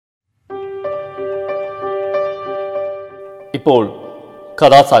ഇപ്പോൾ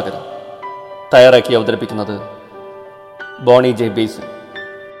കഥാസാഗരം തയ്യാറാക്കി അവതരിപ്പിക്കുന്നത് ബോണി ജെ ബേസിൽ.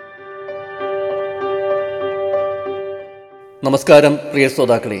 നമസ്കാരം പ്രിയ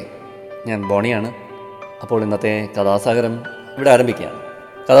ശ്രോതാക്കളെ, ഞാൻ ബോണിയാണ്. അപ്പോൾ ഇന്നത്തെ കഥാസാഗരം ഇവിടെ ആരംഭിക്കുകയാണ്.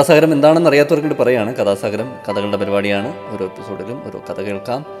 കഥാസാഗരം എന്താണെന്ന് അറിയാത്തവർക്ക് പറയുകയാണ്. കഥാസാഗരം കഥകളുടെ പരിപാടിയാണ്. ഓരോ എപ്പിസോഡിലും ഓരോ കഥ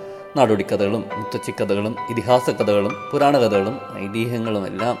കേൾക്കാം. നാടോടി കഥകളും മുത്തച്ഛി കഥകളും ഇതിഹാസ കഥകളും പുരാണ കഥകളും ഐതിഹ്യങ്ങളും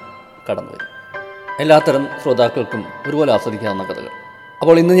എല്ലാം കടന്നു വരും. എല്ലാത്തരം ശ്രോതാക്കൾക്കും ഒരുപോലെ ആസ്വദിക്കാവുന്ന കഥകൾ.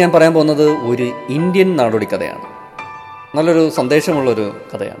 അപ്പോൾ ഇന്ന് ഞാൻ പറയാൻ പോകുന്നത് ഒരു ഇന്ത്യൻ നാടോടി കഥയാണ്. നല്ലൊരു സന്ദേശമുള്ളൊരു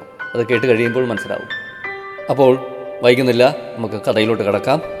കഥയാണ്. അത് കേട്ട് കഴിയുമ്പോൾ മനസ്സിലാവും. അപ്പോൾ വൈകുന്നില്ല, നമുക്ക് കഥയിലോട്ട്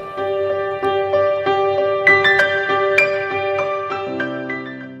കിടക്കാം.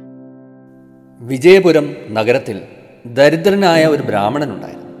 വിജയപുരം നഗരത്തിൽ ദരിദ്രനായ ഒരു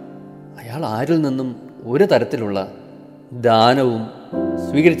ബ്രാഹ്മണനുണ്ടായിരുന്നു. അയാൾ ആരിൽ നിന്നും ഒരു തരത്തിലുള്ള ദാനവും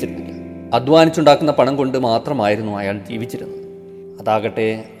സ്വീകരിച്ചിരുന്നില്ല. അധ്വാനിച്ചുണ്ടാക്കുന്ന പണം കൊണ്ട് മാത്രമായിരുന്നു അയാൾ ജീവിച്ചിരുന്നത്. അതാകട്ടെ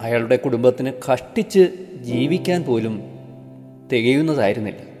അയാളുടെ കുടുംബത്തിന് കഷ്ടിച്ച് ജീവിക്കാൻ പോലും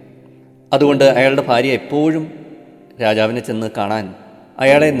തികയുന്നതായിരുന്നില്ല. അതുകൊണ്ട് അയാളുടെ ഭാര്യ എപ്പോഴും രാജാവിനെ ചെന്ന് കാണാൻ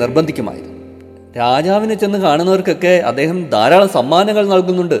അയാളെ നിർബന്ധിക്കുമായിരുന്നു. രാജാവിനെ ചെന്ന് കാണുന്നവർക്കൊക്കെ അദ്ദേഹം ധാരാളം സമ്മാനങ്ങൾ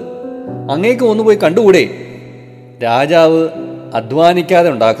നൽകുന്നുണ്ട്, അങ്ങേക്ക് ഒന്നുപോയി കണ്ടുകൂടെ? രാജാവ് അധ്വാനിക്കാതെ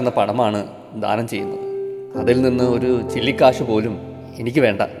ഉണ്ടാക്കുന്ന പണമാണ് ദാനം ചെയ്യുന്നത്, അതിൽ നിന്ന് ഒരു ചില്ലിക്കാശ് പോലും എനിക്ക്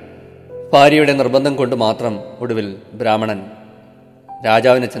വേണ്ട. ഭാര്യയുടെ നിർബന്ധം കൊണ്ട് മാത്രം ഒടുവിൽ ബ്രാഹ്മണൻ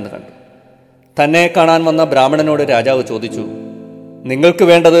രാജാവിനെ ചെന്ന് കണ്ടു. തന്നെ കാണാൻ വന്ന ബ്രാഹ്മണനോട് രാജാവ് ചോദിച്ചു, നിങ്ങൾക്ക്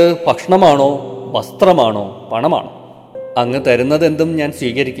വേണ്ടത് ഭക്ഷണമാണോ, വസ്ത്രമാണോ, പണമാണോ? അങ്ങ് തരുന്നതെന്തും ഞാൻ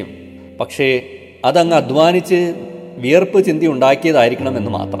സ്വീകരിക്കും, പക്ഷേ അതങ്ങ് അധ്വാനിച്ച് വിയർപ്പ് ചിന്തി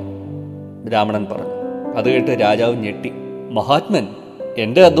ഉണ്ടാക്കിയതായിരിക്കണമെന്ന് മാത്രം, ബ്രാഹ്മണൻ പറഞ്ഞു. അത് കേട്ട് രാജാവ് ഞെട്ടി. മഹാത്മൻ,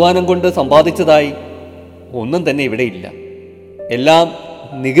 എൻ്റെ അധ്വാനം കൊണ്ട് സമ്പാദിച്ചതായി ഒന്നും തന്നെ ഇവിടെ ഇല്ല. എല്ലാം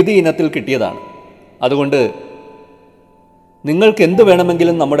നികുതി ഇനത്തിൽ കിട്ടിയതാണ്. അതുകൊണ്ട് നിങ്ങൾക്ക് എന്ത്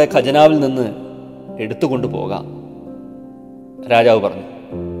വേണമെങ്കിലും നമ്മുടെ ഖജനാവിൽ നിന്ന് എടുത്തുകൊണ്ടു പോകാം. രാജാവ് പറഞ്ഞു,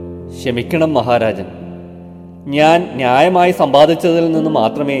 ക്ഷമിക്കണം മഹാരാജൻ, ഞാൻ ന്യായമായി സമ്പാദിച്ചതിൽ നിന്ന്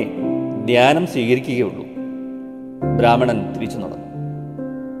മാത്രമേ ധ്യാനം സ്വീകരിക്കുകയുള്ളൂ. ബ്രാഹ്മണൻ തിരിച്ചു നടന്നു.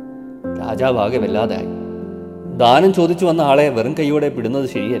 രാജാവ് ആകെ വല്ലാതായി. ദാനം ചോദിച്ചു വന്ന ആളെ വെറും കൈയോടെ വിടുന്നത്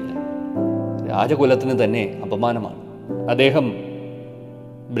ശരിയല്ല. രാജകുലത്തിന് തന്നെ അപമാനമാണ്. അദ്ദേഹം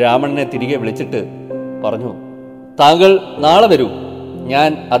ബ്രാഹ്മണനെ തിരികെ വിളിച്ചിട്ട് പറഞ്ഞു, താങ്കൾ നാളെ വരൂ, ഞാൻ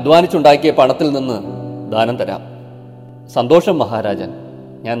അധ്വാനിച്ചുണ്ടാക്കിയ പണത്തിൽ നിന്ന് ദാനം തരാം. സന്തോഷം മഹാരാജൻ,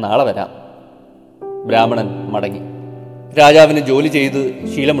 ഞാൻ നാളെ വരാം. ബ്രാഹ്മണൻ മടങ്ങി. രാജാവിന് ജോലി ചെയ്ത്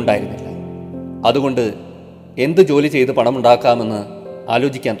ശീലമുണ്ടായിരുന്നില്ല. അതുകൊണ്ട് എന്ത് ജോലി ചെയ്ത് പണമുണ്ടാക്കാമെന്ന്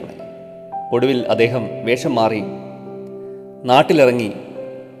ആലോചിക്കാൻ തുടങ്ങി. ഒടുവിൽ അദ്ദേഹം വേഷം മാറി നാട്ടിലിറങ്ങി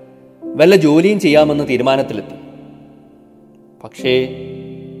വല്ല ജോലിയും ചെയ്യാമെന്ന് തീരുമാനത്തിലെത്തി. പക്ഷേ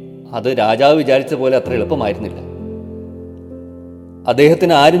അത് രാജാവ് വിചാരിച്ച പോലെ അത്ര എളുപ്പമായിരുന്നില്ല.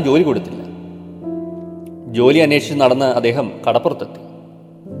 അദ്ദേഹത്തിന് ആരും ജോലി കൊടുത്തില്ല. ജോലി അന്വേഷിച്ച് നടന്ന് അദ്ദേഹം കടപ്പുറത്തെത്തി.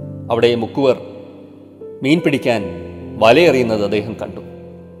 അവിടെ മുക്കുവർ മീൻ പിടിക്കാൻ വലയെറിയുന്നത് അദ്ദേഹം കണ്ടു.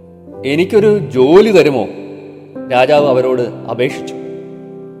 എനിക്കൊരു ജോലി തരുമോ? രാജാവ് അവരോട് അപേക്ഷിച്ചു.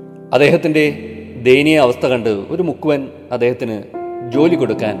 അദ്ദേഹത്തിൻ്റെ ദയനീയ അവസ്ഥ കണ്ട് ഒരു മുക്കുവൻ അദ്ദേഹത്തിന് ജോലി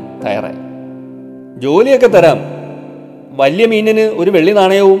കൊടുക്കാൻ തയ്യാറായി. ജോലിയൊക്കെ തരാം, വലിയ മീനിന് ഒരു വെള്ളി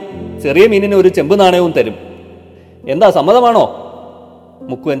നാണയവും ചെറിയ മീനിന് ഒരു ചെമ്പ് നാണയവും തരും. എന്താ, സമ്മതമാണോ?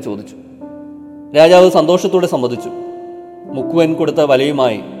 മുക്കുവൻ ചോദിച്ചു. രാജാവ് സന്തോഷത്തോടെ സമ്മതിച്ചു. മുക്കുവൻ കൊടുത്ത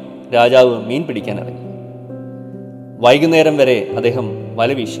വലയുമായി രാജാവ് മീൻ പിടിക്കാൻ ഇറങ്ങി. വൈകുന്നേരം വരെ അദ്ദേഹം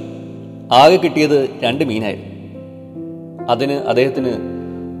വല വീശി. ആകെ കിട്ടിയത് 2 മീനായിരുന്നു. അതിന് അദ്ദേഹത്തിന്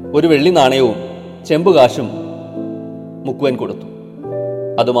ഒരു വെള്ളി നാണയവും ചെമ്പുകാശും മുക്കുവൻ കൊടുത്തു.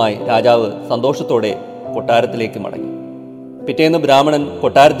 അതുമായി രാജാവ് സന്തോഷത്തോടെ കൊട്ടാരത്തിലേക്ക് മടങ്ങി. പിറ്റേന്ന് ബ്രാഹ്മണൻ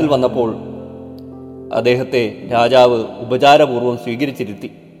കൊട്ടാരത്തിൽ വന്നപ്പോൾ അദ്ദേഹത്തെ രാജാവ് ഉപചാരപൂർവ്വം സ്വീകരിച്ചിരുത്തി.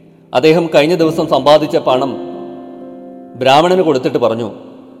 അദ്ദേഹം കഴിഞ്ഞ ദിവസം സമ്പാദിച്ച പണം ബ്രാഹ്മണന് കൊടുത്തിട്ട് പറഞ്ഞു,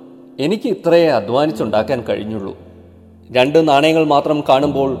 എനിക്ക് ഇത്രയേ അധ്വാനിച്ചുണ്ടാക്കാൻ കഴിഞ്ഞുള്ളൂ. 2 നാണയങ്ങൾ മാത്രം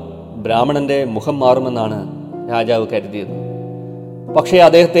കാണുമ്പോൾ ബ്രാഹ്മണന്റെ മുഖം മാറുമെന്നാണ് രാജാവ് കരുതിയത്. പക്ഷേ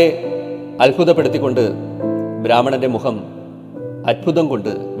അദ്ദേഹത്തെ അത്ഭുതപ്പെടുത്തിക്കൊണ്ട് ബ്രാഹ്മണന്റെ മുഖം അത്ഭുതം കൊണ്ട്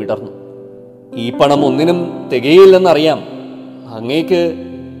വിടർന്നു. ഈ പണം ഒന്നിനും തികയില്ലെന്നറിയാം, അങ്ങേക്ക്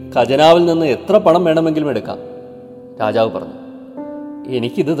ഖജനാവിൽ നിന്ന് എത്ര പണം വേണമെങ്കിലും എടുക്കാം, രാജാവ് പറഞ്ഞു.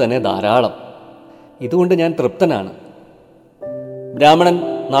 എനിക്കിത് തന്നെ ധാരാളം, ഇതുകൊണ്ട് ഞാൻ തൃപ്തനാണ്. ബ്രാഹ്മണൻ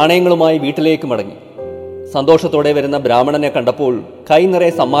നാണയങ്ങളുമായി വീട്ടിലേക്ക് മടങ്ങി. സന്തോഷത്തോടെ വരുന്ന ബ്രാഹ്മണനെ കണ്ടപ്പോൾ കൈ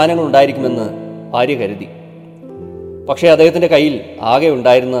നിറയെ സമ്മാനങ്ങൾ ഉണ്ടായിരിക്കുമെന്ന് ഭാര്യ കരുതി. പക്ഷേ അദ്ദേഹത്തിൻ്റെ കയ്യിൽ ആകെ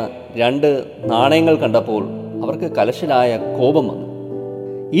ഉണ്ടായിരുന്ന 2 നാണയങ്ങൾ കണ്ടപ്പോൾ അവർക്ക് കലശലായ കോപം വന്നു.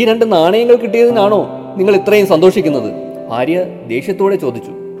 ഈ 2 നാണയങ്ങൾ കിട്ടിയതിനാണോ നിങ്ങൾ ഇത്രയും സന്തോഷിക്കുന്നത്? ഭാര്യ ദേഷ്യത്തോടെ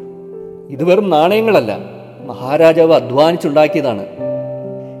ചോദിച്ചു. ഇത് വെറും നാണയങ്ങളല്ല, മഹാരാജാവ് അധ്വാനിച്ചുണ്ടാക്കിയതാണ്.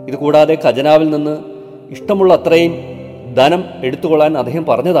 ഇത് കൂടാതെ ഖജനാവിൽ നിന്ന് ഇഷ്ടമുള്ള അത്രയും ധനം എടുത്തുകൊള്ളാൻ അദ്ദേഹം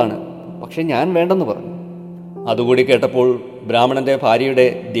പറഞ്ഞതാണ്. പക്ഷെ ഞാൻ വേണ്ടെന്ന് പറഞ്ഞു. അതുകൂടി കേട്ടപ്പോൾ ബ്രാഹ്മണന്റെ ഭാര്യയുടെ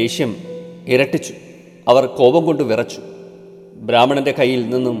ദേഷ്യം ഇരട്ടിച്ചു. അവർ കോപം കൊണ്ട് വിറച്ചു. ബ്രാഹ്മണന്റെ കയ്യിൽ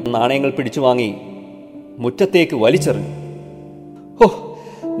നിന്നും നാണയങ്ങൾ പിടിച്ചു വാങ്ങി മുറ്റത്തേക്ക് വലിച്ചെറിഞ്ഞു. ഓ,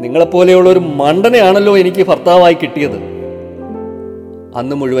 നിങ്ങളെപ്പോലെയുള്ള ഒരു മണ്ടനെയാണല്ലോ എനിക്ക് ഭർത്താവായി കിട്ടിയത്.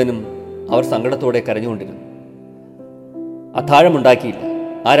 അന്ന് മുഴുവനും അവർ സങ്കടത്തോടെ കരഞ്ഞുകൊണ്ടിരുന്നു. അത്താഴമുണ്ടാക്കിയില്ല.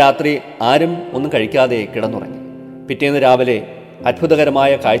 ആ രാത്രി ആരും ഒന്നും കഴിക്കാതെ കിടന്നുറങ്ങി. പിറ്റേന്ന് രാവിലെ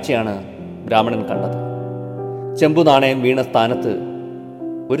അത്ഭുതകരമായ കാഴ്ചയാണ് ബ്രാഹ്മണൻ കണ്ടത്. ചെമ്പു നാണയം വീണ സ്ഥാനത്ത്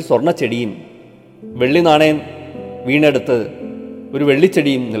ഒരു സ്വർണ്ണച്ചെടിയും വെള്ളി നാണയം വീണെടുത്ത് ഒരു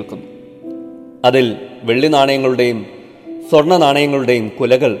വെള്ളിച്ചെടിയും നിൽക്കുന്നു. അതിൽ വെള്ളി നാണയങ്ങളുടെയും സ്വർണ്ണ നാണയങ്ങളുടെയും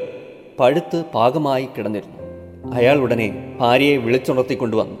കുലകൾ പഴുത്ത് പാകമായി കിടന്നിരുന്നു. അയാൾ ഉടനെ ഭാര്യയെ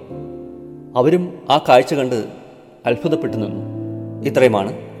വിളിച്ചുണർത്തിക്കൊണ്ടുവന്നു. അവരും ആ കാഴ്ച കണ്ട് അത്ഭുതപ്പെട്ടു നിന്നു.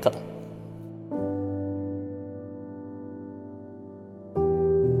 ഇത്രയുമാണ് കഥ.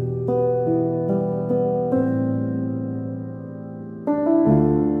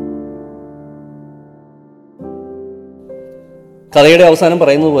 കഥയുടെ അവസാനം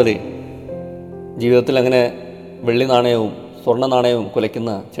പറയുന്നത് പോലെ ജീവിതത്തിൽ അങ്ങനെ വെള്ളി നാണയവും സ്വർണ്ണ നാണയവും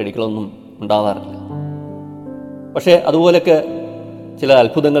കുലയ്ക്കുന്ന ചെടികളൊന്നും ഉണ്ടാവാറില്ല. പക്ഷേ അതുപോലൊക്കെ ചില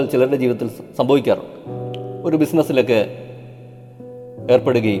അത്ഭുതങ്ങൾ ചിലരുടെ ജീവിതത്തിൽ സംഭവിക്കാറുണ്ട്. ഒരു ബിസിനസ്സിലൊക്കെ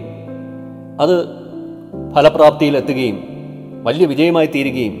ഏർപ്പെടുകയും അത് ഫലപ്രാപ്തിയിലെത്തുകയും വലിയ വിജയമായി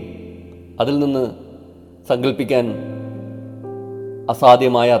തീരുകയും അതിൽ നിന്ന് സങ്കല്പിക്കാൻ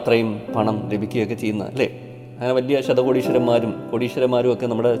അസാധ്യമായ അത്രയും പണം ലഭിക്കുകയൊക്കെ ചെയ്യുന്ന അല്ലേ? അങ്ങനെ വലിയ ശതകോടീശ്വരന്മാരും കോടീശ്വരന്മാരും ഒക്കെ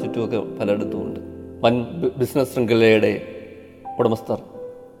നമ്മുടെ ചുറ്റുമൊക്കെ പലയിടത്തുമുണ്ട്. വൻ ബിസിനസ് ശൃംഖലയുടെ ഉടമസ്ഥർ,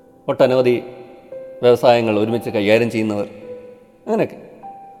 ഒട്ടനവധി വ്യവസായങ്ങൾ ഒരുമിച്ച് കൈകാര്യം ചെയ്യുന്നവർ, അങ്ങനെയൊക്കെ.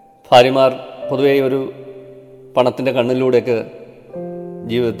 ഭാര്യമാർ പൊതുവേ ഒരു പണത്തിൻ്റെ കണ്ണിലൂടെയൊക്കെ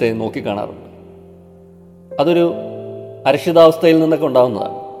ജീവിതത്തെ നോക്കിക്കാണാറുണ്ട്. അതൊരു അരക്ഷിതാവസ്ഥയിൽ നിന്നൊക്കെ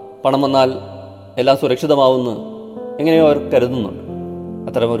ഉണ്ടാകുന്നതാണ്. പണം വന്നാൽ എല്ലാം സുരക്ഷിതമാവുമെന്ന് എങ്ങനെയോ അവർ കരുതുന്നുണ്ട്.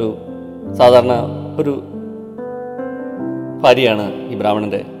 അത്തരമൊരു സാധാരണ ഒരു ഭാര്യയാണ് ഈ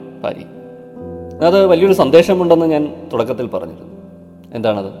ബ്രാഹ്മണൻ്റെ ഭാര്യ. അത് വലിയൊരു സന്ദേശമുണ്ടെന്ന് ഞാൻ തുടക്കത്തിൽ പറഞ്ഞിരുന്നു.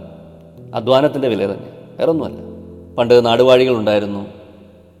 എന്താണത്? അധ്വാനത്തിൻ്റെ വില തന്നെ, വേറൊന്നുമല്ല. പണ്ട് നാടുവാഴികളുണ്ടായിരുന്നു,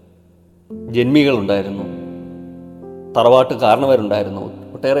 ജന്മികളുണ്ടായിരുന്നു, തറവാട്ട് കാരണവരുണ്ടായിരുന്നു,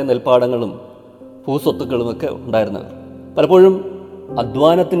 ഒട്ടേറെ നെൽപ്പാടങ്ങളും ഭൂസ്വത്തുക്കളുമൊക്കെ ഉണ്ടായിരുന്നവർ. പലപ്പോഴും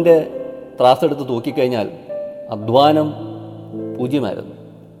അധ്വാനത്തിൻ്റെ ത്രാസെടുത്ത് തൂക്കിക്കഴിഞ്ഞാൽ അധ്വാനം പൂജ്യമായിരുന്നു.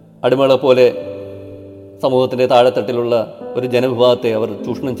 അടിമകളെ പോലെ സമൂഹത്തിൻ്റെ താഴെത്തട്ടിലുള്ള ഒരു ജനവിഭാഗത്തെ അവർ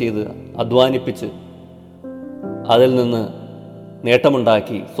ചൂഷണം ചെയ്ത് അധ്വാനിപ്പിച്ച് അതിൽ നിന്ന്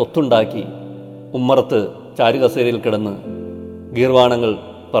നേട്ടമുണ്ടാക്കി, സ്വത്തുണ്ടാക്കി, ഉമ്മറത്ത് ചാരുകസേരയിൽ കിടന്ന് ഗീർവാണങ്ങൾ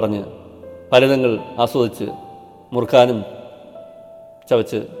പറഞ്ഞ് ഫലിതങ്ങൾ ആസ്വദിച്ച് മുറുക്കാനും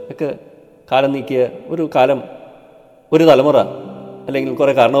ചവച്ച് ഒക്കെ കാലം നീക്കിയ ഒരു കാലം, ഒരു തലമുറ അല്ലെങ്കിൽ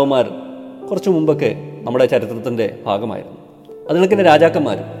കുറേ കാരണവന്മാർ കുറച്ചു മുമ്പൊക്കെ നമ്മുടെ ചരിത്രത്തിൻ്റെ ഭാഗമായിരുന്നു. അതിനൊക്കെ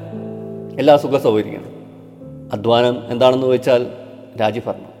രാജാക്കന്മാർ എല്ലാ സുഖ സൗകര്യങ്ങളും. അധ്വാനം എന്താണെന്ന് ചോദിച്ചാൽ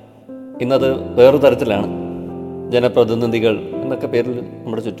രാജ്യഭരണം. ഇന്നത് വേറൊരു തരത്തിലാണ്. ജനപ്രതിനിധികൾ എന്നൊക്കെ പേരിൽ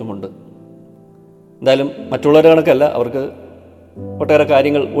നമ്മുടെ ചുറ്റുമുണ്ട്. എന്തായാലും മറ്റുള്ളവരെ കണക്കല്ല, അവർക്ക് ഒട്ടേറെ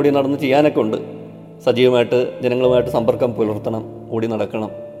കാര്യങ്ങൾ ഓടി നടന്ന് ചെയ്യാനൊക്കെ ഉണ്ട്. സജീവമായിട്ട് ജനങ്ങളുമായിട്ട് സമ്പർക്കം പുലർത്തണം, ഓടി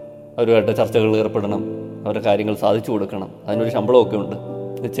നടക്കണം, അവരുമായിട്ട് ചർച്ചകളിൽ ഏർപ്പെടണം, അവരുടെ കാര്യങ്ങൾ സാധിച്ചു കൊടുക്കണം. അതിനൊരു ശമ്പളമൊക്കെ ഉണ്ട്,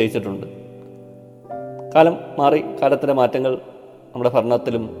 നിശ്ചയിച്ചിട്ടുണ്ട്. കാലം മാറി, കാലത്തിൻ്റെ മാറ്റങ്ങൾ നമ്മുടെ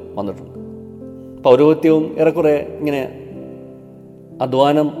ഭരണത്തിലും വന്നിട്ടുണ്ട്. പൗരോഹിത്യവും ഏറെക്കുറെ ഇങ്ങനെ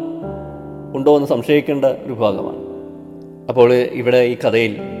അധ്വാനം ഉണ്ടോ എന്ന് സംശയിക്കേണ്ട ഒരു ഭാഗമാണ്. അപ്പോൾ ഇവിടെ ഈ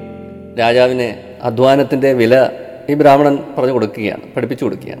കഥയിൽ രാജാവിനെ അധ്വാനത്തിൻ്റെ വില ഈ ബ്രാഹ്മണൻ പറഞ്ഞു കൊടുക്കുകയാണ്, പഠിപ്പിച്ചു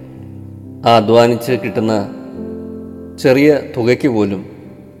കൊടുക്കുകയാണ്. ആ അധ്വാനിച്ച് കിട്ടുന്ന ചെറിയ തുകയ്ക്ക് പോലും,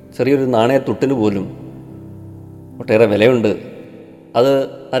 ചെറിയൊരു നാണയത്തുട്ടിന് പോലും ഒട്ടേറെ വിലയുണ്ട്. അത്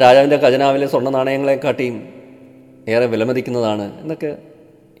ആ രാജാവിൻ്റെ ഖജനാവിലെ സ്വർണ്ണ നാണയങ്ങളെക്കാട്ടിയും ഏറെ വിലമതിക്കുന്നതാണ് എന്നൊക്കെ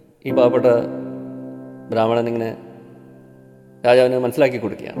ഈ പാവപ്പെട്ട ബ്രാഹ്മണൻ ഇങ്ങനെ രാജാവിനെ മനസ്സിലാക്കി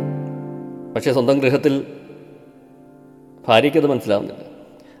കൊടുക്കുകയാണ്. പക്ഷേ സ്വന്തം ഗൃഹത്തിൽ ഭാര്യയ്ക്കത് മനസ്സിലാവുന്നില്ല.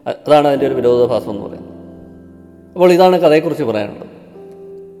 അതാണ് അതിൻ്റെ ഒരു വിരോധാഭാസം എന്ന് പറയുന്നത്. അപ്പോൾ ഇതാണ് കഥയെക്കുറിച്ച് പറയാനുള്ളത്.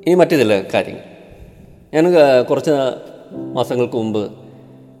 ഇനി മറ്റു ചില കാര്യങ്ങൾ. ഞാൻ കുറച്ച് മാസങ്ങൾക്ക് മുമ്പ്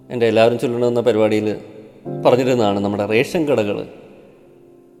എൻ്റെ എല്ലാവരും ചൊല്ലണമെന്ന പരിപാടിയിൽ പറഞ്ഞിരുന്നതാണ്, നമ്മുടെ റേഷൻ കടകൾ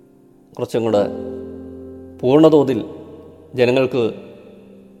കുറച്ചും കൂടെ പൂർണ്ണതോതിൽ ജനങ്ങൾക്ക്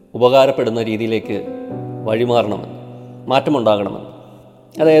ഉപകാരപ്പെടുന്ന രീതിയിലേക്ക് വഴിമാറണമെന്ന്, മാറ്റമുണ്ടാകണമെന്ന്.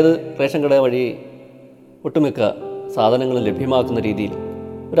 അതായത് റേഷൻ കട വഴി ഒട്ടുമിക്ക സാധനങ്ങളും ലഭ്യമാക്കുന്ന രീതിയിൽ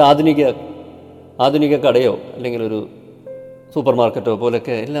ഒരു ആധുനിക കടയോ അല്ലെങ്കിൽ ഒരു സൂപ്പർ മാർക്കറ്റോ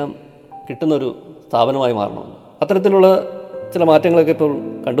പോലെയൊക്കെ എല്ലാം കിട്ടുന്നൊരു സ്ഥാപനമായി മാറണമെന്ന്. അത്തരത്തിലുള്ള ചില മാറ്റങ്ങളൊക്കെ ഇപ്പോൾ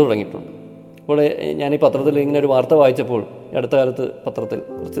കണ്ടു തുടങ്ങിയിട്ടുണ്ട്. അപ്പോൾ ഞാൻ ഈ പത്രത്തിൽ ഇങ്ങനെ ഒരു വാർത്ത വായിച്ചപ്പോൾ, ഈ അടുത്ത കാലത്ത് പത്രത്തിൽ,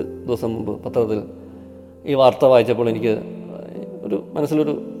 കുറച്ച് ദിവസം മുമ്പ് പത്രത്തിൽ ഈ വാർത്ത വായിച്ചപ്പോൾ എനിക്ക്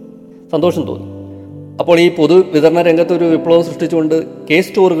മനസ്സിലൊരു സന്തോഷം തോന്നി. അപ്പോൾ ഈ പൊതുവിതരണ രംഗത്ത് ഒരു വിപ്ലവം സൃഷ്ടിച്ചുകൊണ്ട്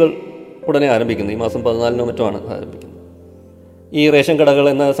സ്റ്റോറുകൾ ഉടനെ ആരംഭിക്കുന്നു. ഈ മാസം 14 മറ്റുമാണ് ആരംഭിക്കുന്നത്. ഈ റേഷൻ കടകൾ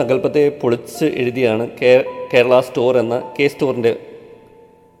എന്ന സങ്കല്പത്തെ പൊളിച്ച് എഴുതിയാണ് കേരള സ്റ്റോർ എന്ന സ്റ്റോറിൻ്റെ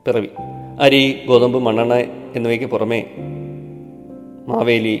പിറവി. അരി, ഗോതമ്പ്, മണ്ണെണ്ണ എന്നിവയ്ക്ക് പുറമെ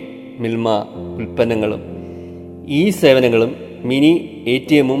മാവേലി, മിൽമ ഉൽപ്പന്നങ്ങളും ഈ സേവനങ്ങളും മിനി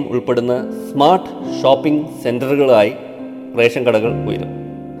ATM ഉൾപ്പെടുന്ന സ്മാർട്ട് ഷോപ്പിംഗ് സെൻ്ററുകളായി റേഷൻ കടകൾ ഉയരും.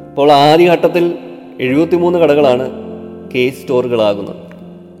 അപ്പോൾ ആദ്യഘട്ടത്തിൽ 73 കടകളാണ് സ്റ്റോറുകളാകുന്നത്.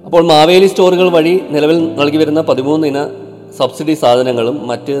 അപ്പോൾ മാവേലി സ്റ്റോറുകൾ വഴി നിലവിൽ നൽകി വരുന്ന 13 ഇന സബ്സിഡി സാധനങ്ങളും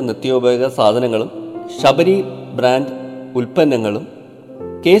മറ്റ് നിത്യോപയോഗ സാധനങ്ങളും ശബരി ബ്രാൻഡ് ഉൽപ്പന്നങ്ങളും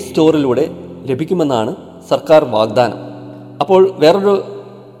സ്റ്റോറിലൂടെ ലഭിക്കുമെന്നാണ് സർക്കാർ വാഗ്ദാനം. അപ്പോൾ വേറൊരു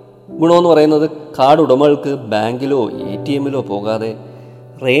ഗുണമെന്ന് പറയുന്നത്, കാർഡ് ഉടമകൾക്ക് ബാങ്കിലോ ATM പോകാതെ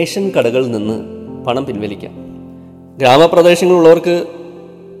റേഷൻ കടകളിൽ നിന്ന് പണം പിൻവലിക്കാം. ഗ്രാമപ്രദേശങ്ങളിലുള്ളവർക്ക്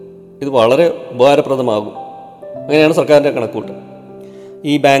ഇത് വളരെ ഉപകാരപ്രദമാകും. അങ്ങനെയാണ് സർക്കാരിൻ്റെ കണക്കൂട്ട്.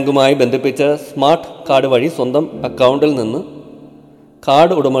 ഈ ബാങ്കുമായി ബന്ധിപ്പിച്ച സ്മാർട്ട് കാർഡ് വഴി സ്വന്തം അക്കൗണ്ടിൽ നിന്ന്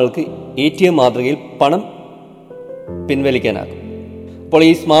കാർഡ് ഉടമകൾക്ക് ATM മാതൃകയിൽ പണം പിൻവലിക്കാനാകും. അപ്പോൾ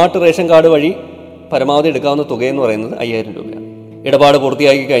ഈ സ്മാർട്ട് റേഷൻ കാർഡ് വഴി പരമാവധി എടുക്കാവുന്ന തുകയെന്ന് പറയുന്നത് 5000 രൂപയാണ്. ഇടപാട്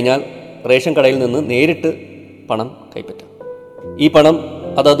പൂർത്തിയാക്കി കഴിഞ്ഞാൽ റേഷൻ കടയിൽ നിന്ന് നേരിട്ട് പണം കൈപ്പറ്റാം. ഈ പണം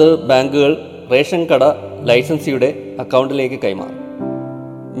അതത് ബാങ്കുകൾ റേഷൻ കട ലൈസൻസിയുടെ അക്കൗണ്ടിലേക്ക് കൈമാറും.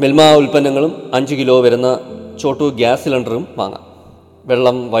 മിൽമ ഉൽപ്പന്നങ്ങളും 5 കിലോ വരുന്ന ചോട്ടു ഗ്യാസ് സിലിണ്ടറും വാങ്ങാം.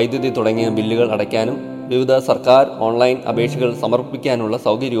 വെള്ളം, വൈദ്യുതി തുടങ്ങിയ ബില്ലുകൾ അടയ്ക്കാനും വിവിധ സർക്കാർ ഓൺലൈൻ അപേക്ഷകൾ സമർപ്പിക്കാനുള്ള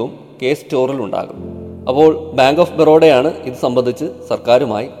സൗകര്യവും സ്റ്റോറിൽ ഉണ്ടാകും. അപ്പോൾ ബാങ്ക് ഓഫ് ബറോഡയാണ് ഇത് സംബന്ധിച്ച്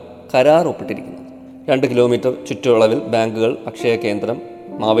സർക്കാരുമായി കരാർ ഒപ്പിട്ടിരിക്കുന്നത്. 2 കിലോമീറ്റർ ചുറ്റളവിൽ ബാങ്കുകൾ, അക്ഷയ കേന്ദ്രം,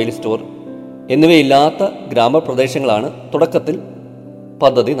 മാവേലി സ്റ്റോർ എന്നിവയില്ലാത്ത ഗ്രാമപ്രദേശങ്ങളാണ് തുടക്കത്തിൽ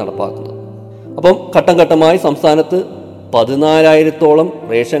പദ്ധതി നടപ്പാക്കുന്നത്. അപ്പം ഘട്ടം ഘട്ടമായി സംസ്ഥാനത്ത് 14,000-ഓളം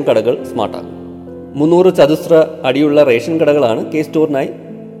റേഷൻ കടകൾ സ്മാർട്ടാകും. 300 ചതുശ്ര അടിയുള്ള റേഷൻ കടകളാണ് സ്റ്റോറിനായി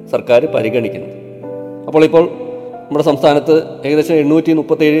സർക്കാർ പരിഗണിക്കുന്നത്. അപ്പോൾ നമ്മുടെ സംസ്ഥാനത്ത് ഏകദേശം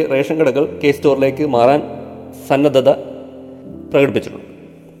 837 റേഷൻ കടകൾ സ്റ്റോറിലേക്ക് മാറാൻ സന്നദ്ധത പ്രകടിപ്പിച്ചിട്ടുണ്ട്.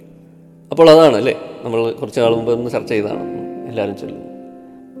 അപ്പോൾ അതാണ് അല്ലേ നമ്മൾ കുറച്ച് നാൾ മുമ്പ് ഒന്ന് ചർച്ച ചെയ്തതാണ് എല്ലാവരും ചൊല്ലുന്നത്.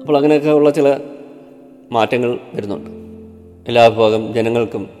 അപ്പോൾ അങ്ങനെയൊക്കെ ഉള്ള ചില മാറ്റങ്ങൾ വരുന്നുണ്ട്. എല്ലാ വിഭാഗം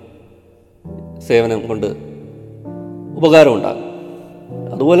ജനങ്ങൾക്കും സേവനം കൊണ്ട് ഉപകാരമുണ്ടാകും.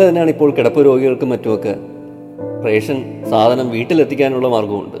 അതുപോലെ തന്നെയാണ് ഇപ്പോൾ കിടപ്പ് രോഗികൾക്കും മറ്റുമൊക്കെ റേഷൻ സാധനം വീട്ടിലെത്തിക്കാനുള്ള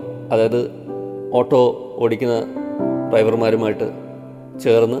മാർഗമുണ്ട്. അതായത് ഓട്ടോ ഓടിക്കുന്ന ഡ്രൈവർമാരുമായിട്ട്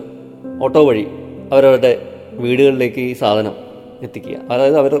ചേർന്ന് ഓട്ടോ വഴി അവരവരുടെ വീടുകളിലേക്ക് ഈ സാധനം എത്തിക്കുക.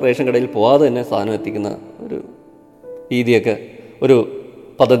 അതായത് അവർ റേഷൻ കടയിൽ പോകാതെ തന്നെ സാധനം എത്തിക്കുന്ന ഒരു രീതിയൊക്കെ, ഒരു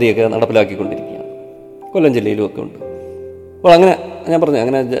പദ്ധതിയൊക്കെ നടപ്പിലാക്കിക്കൊണ്ടിരിക്കുകയാണ്. കൊല്ലം ജില്ലയിലും ഒക്കെ ഉണ്ട്. അപ്പോൾ അങ്ങനെ ഞാൻ പറഞ്ഞു,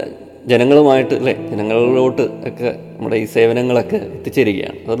 അങ്ങനെ ജനങ്ങളുമായിട്ട് ജനങ്ങളിലോട്ട് ഒക്കെ നമ്മുടെ ഈ സേവനങ്ങളൊക്കെ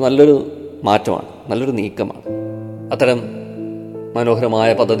എത്തിച്ചേരുകയാണ്. അത് നല്ലൊരു മാറ്റമാണ്, നല്ലൊരു നീക്കമാണ്. അത്തരം മനോഹരമായ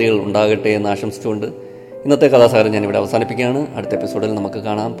പദ്ധതികൾ ഉണ്ടാകട്ടെ എന്ന് ആശംസിച്ചുകൊണ്ട് ഇന്നത്തെ കഥാസാഗരം ഞാനിവിടെ അവസാനിപ്പിക്കുകയാണ്. അടുത്ത എപ്പിസോഡിൽ നമുക്ക്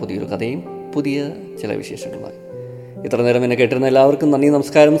കാണാം പുതിയൊരു കഥയും പുതിയ ചില വിശേഷങ്ങളുമായി. ഇത്ര നേരം എന്നെ കേട്ടിരുന്ന എല്ലാവർക്കും നന്ദി,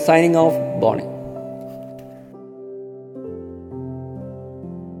 നമസ്കാരം. Signing off, Boney.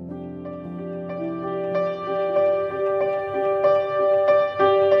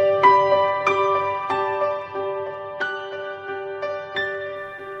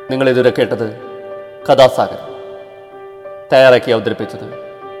 നിങ്ങളിതുവരെ കേട്ടത് കഥാസാഗരം. തയ്യാറാക്കി അവതരിപ്പിച്ചത്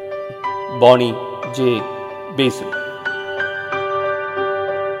ബോണി ജെ. ബേസിൽ.